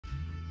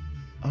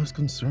I was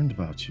concerned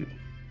about you.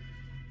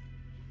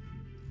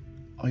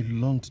 I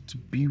longed to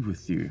be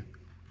with you.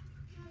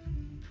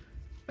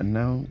 And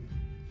now,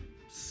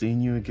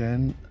 seeing you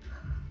again,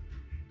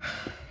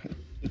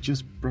 it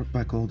just brought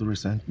back all the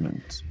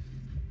resentment.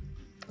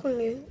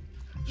 Colin.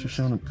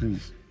 Shoshana,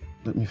 please,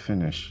 let me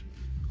finish.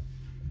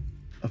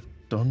 I've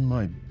done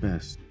my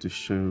best to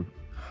show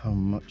how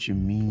much you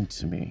mean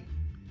to me.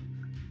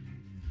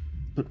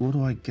 But what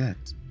do I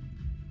get?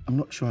 I'm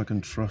not sure I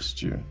can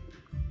trust you.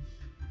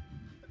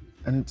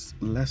 And it's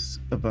less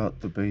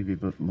about the baby,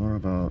 but more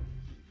about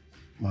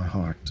my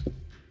heart.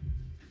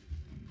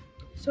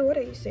 So what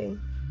are you saying?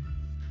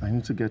 I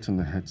need to get in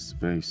the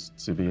headspace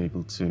to be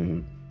able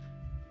to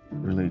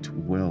relate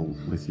well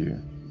with you.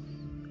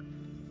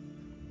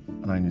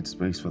 And I need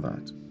space for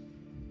that.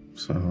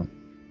 So,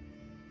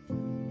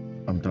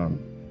 I'm done.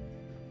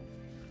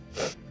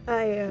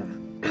 I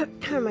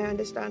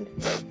understand.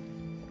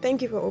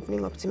 Thank you for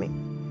opening up to me.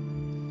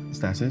 Is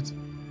that it?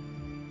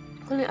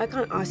 Colin, I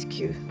can't ask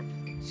you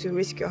to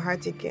risk your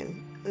heart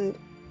again.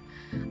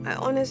 And I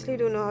honestly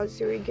don't know how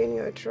to regain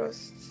your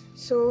trust.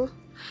 So,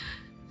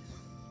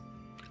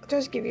 I'll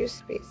just give you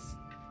space.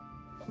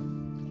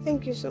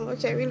 Thank you so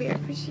much. I really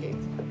appreciate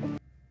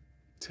it.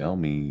 Tell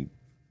me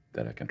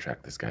that I can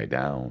track this guy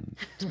down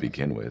to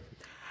begin with.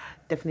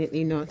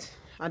 Definitely not.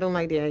 I don't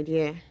like the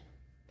idea.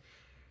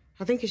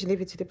 I think you should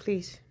leave it to the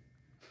police.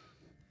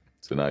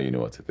 So now you know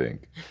what to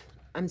think.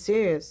 I'm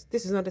serious.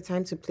 This is not the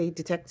time to play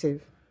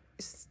detective.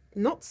 It's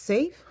not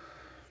safe,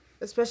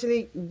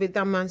 especially with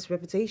that man's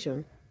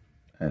reputation.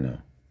 I know.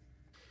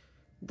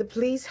 The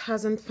police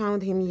hasn't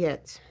found him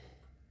yet.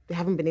 They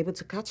haven't been able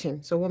to catch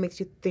him. So what makes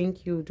you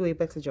think you'll do a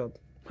better job?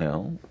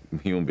 Well,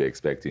 he won't be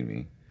expecting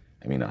me.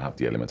 I mean, I'll have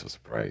the element of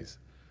surprise.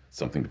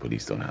 Something the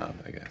police don't have,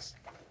 I guess.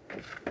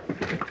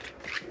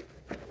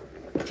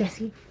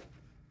 Jesse.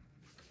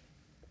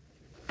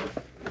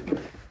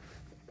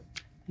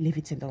 Leave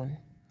it alone,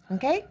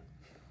 okay?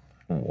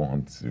 I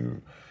want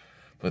to,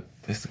 but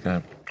this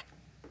guy...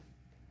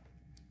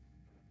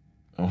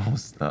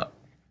 What's that?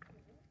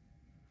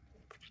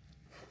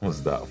 What's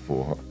that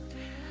for?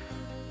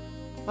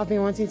 I've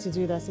been wanting to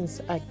do that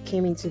since I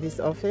came into this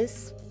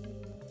office.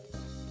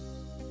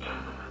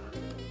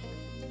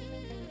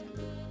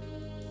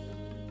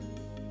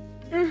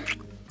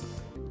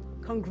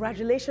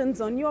 Congratulations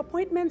on your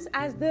appointment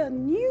as the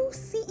new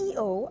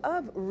CEO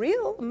of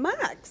Real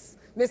Max,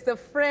 Mr.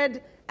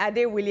 Fred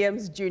Ade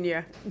Williams Jr.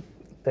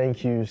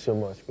 Thank you so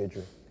much,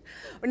 Pedro.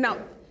 Now,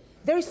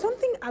 there is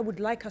something I would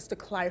like us to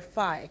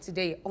clarify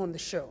today on the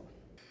show.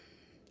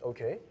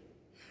 Okay.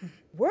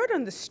 Word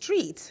on the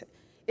street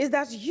is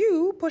that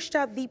you pushed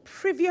out the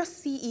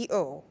previous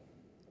CEO.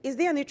 Is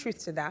there any truth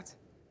to that?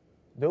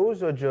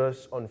 Those are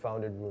just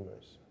unfounded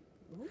rumors.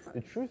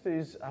 The truth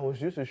is, I was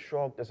just as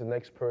shocked as the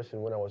next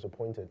person when I was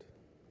appointed.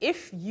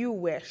 If you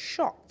were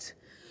shocked,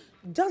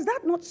 does that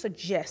not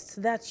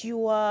suggest that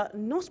you are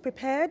not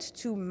prepared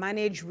to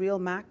manage Real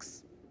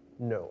Max?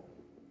 No.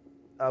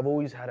 I've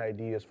always had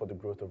ideas for the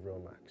growth of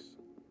Real Max.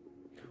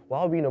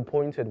 While being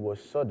appointed was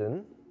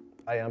sudden,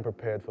 I am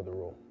prepared for the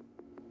role.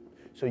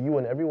 So you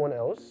and everyone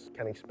else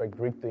can expect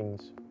great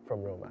things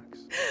from Real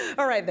Max.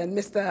 All right then,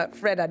 Mr.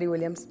 Fred Ade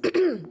Williams.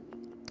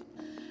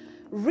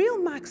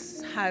 Real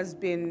Max has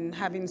been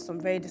having some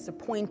very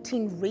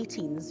disappointing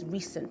ratings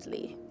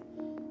recently.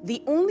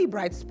 The only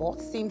bright spot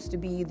seems to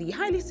be the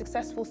highly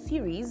successful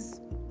series,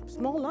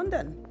 Small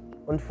London.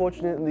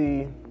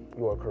 Unfortunately,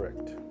 you are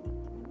correct.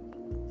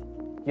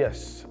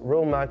 Yes,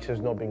 Real Max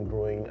has not been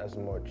growing as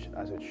much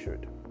as it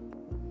should.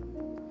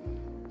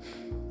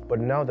 But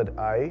now that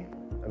I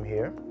am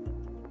here,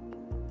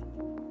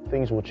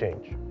 things will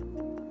change.